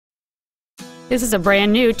This is a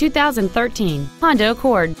brand new 2013 Honda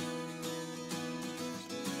Accord.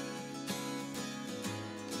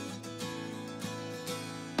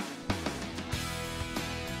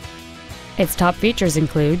 Its top features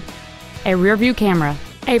include a rear-view camera,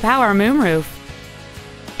 a power moonroof,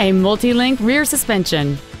 a multi-link rear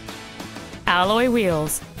suspension, alloy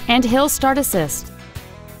wheels, and hill start assist.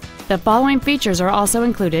 The following features are also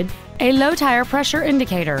included: a low tire pressure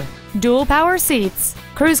indicator, dual power seats,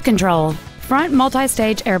 cruise control, front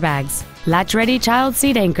multi-stage airbags, latch-ready child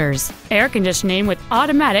seat anchors, air conditioning with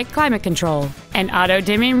automatic climate control, an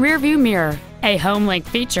auto-dimming rear-view mirror, a home link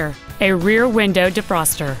feature, a rear window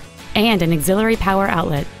defroster, and an auxiliary power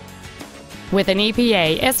outlet. With an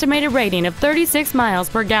EPA estimated rating of 36 miles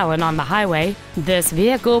per gallon on the highway, this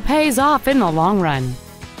vehicle pays off in the long run.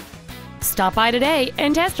 Stop by today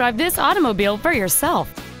and test drive this automobile for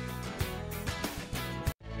yourself.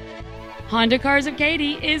 Honda Cars of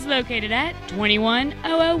Katy is located at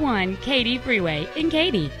 21001 Katy Freeway in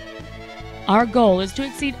Katy. Our goal is to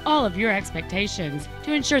exceed all of your expectations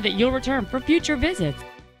to ensure that you'll return for future visits.